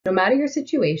No matter your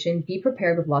situation, be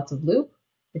prepared with lots of lube.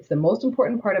 It's the most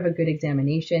important part of a good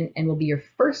examination and will be your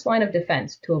first line of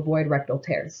defense to avoid rectal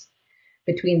tears.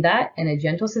 Between that and a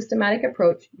gentle systematic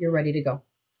approach, you're ready to go.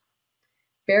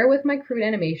 Bear with my crude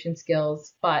animation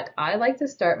skills, but I like to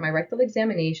start my rectal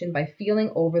examination by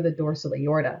feeling over the dorsal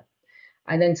aorta.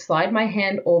 I then slide my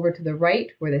hand over to the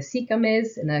right where the cecum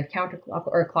is in a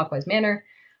counterclockwise manner,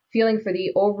 feeling for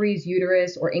the ovaries,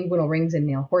 uterus, or inguinal rings in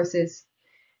male horses.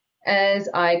 As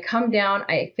I come down,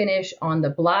 I finish on the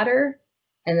bladder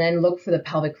and then look for the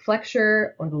pelvic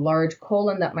flexure or the large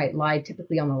colon that might lie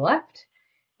typically on the left.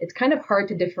 It's kind of hard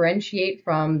to differentiate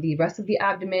from the rest of the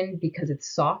abdomen because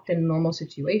it's soft in a normal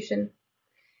situation.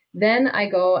 Then I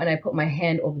go and I put my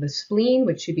hand over the spleen,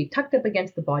 which should be tucked up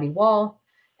against the body wall,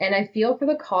 and I feel for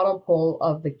the caudal pole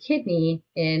of the kidney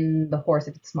in the horse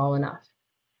if it's small enough.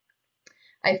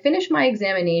 I finish my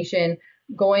examination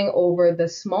going over the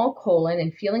small colon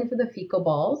and feeling for the fecal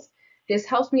balls. This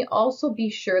helps me also be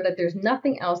sure that there's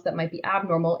nothing else that might be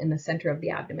abnormal in the center of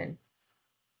the abdomen.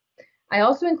 I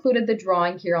also included the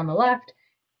drawing here on the left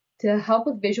to help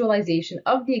with visualization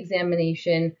of the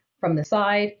examination from the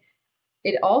side.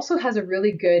 It also has a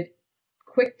really good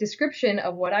quick description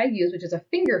of what I use, which is a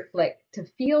finger flick to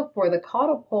feel for the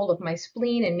caudal pole of my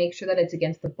spleen and make sure that it's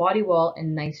against the body wall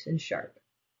and nice and sharp.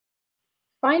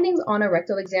 Findings on a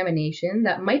rectal examination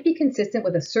that might be consistent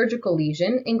with a surgical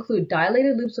lesion include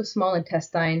dilated loops of small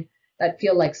intestine that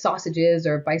feel like sausages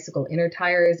or bicycle inner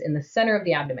tires in the center of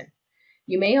the abdomen.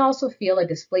 You may also feel a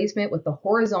displacement with the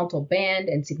horizontal band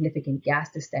and significant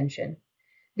gas distension.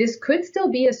 This could still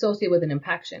be associated with an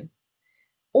impaction.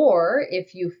 Or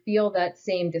if you feel that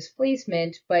same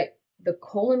displacement, but the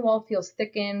colon wall feels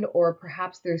thickened, or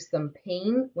perhaps there's some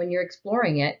pain when you're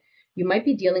exploring it, you might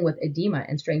be dealing with edema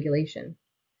and strangulation.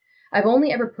 I've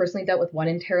only ever personally dealt with one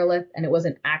enterolith, and it was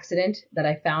an accident that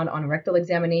I found on a rectal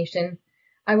examination.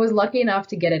 I was lucky enough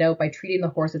to get it out by treating the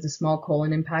horse as a small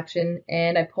colon impaction,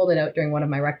 and I pulled it out during one of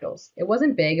my rectals. It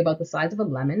wasn't big, about the size of a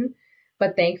lemon,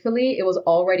 but thankfully it was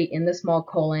already in the small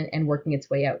colon and working its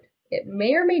way out. It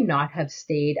may or may not have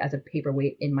stayed as a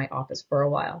paperweight in my office for a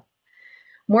while.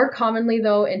 More commonly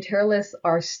though, enteroliths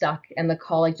are stuck and the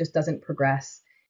colic just doesn't progress.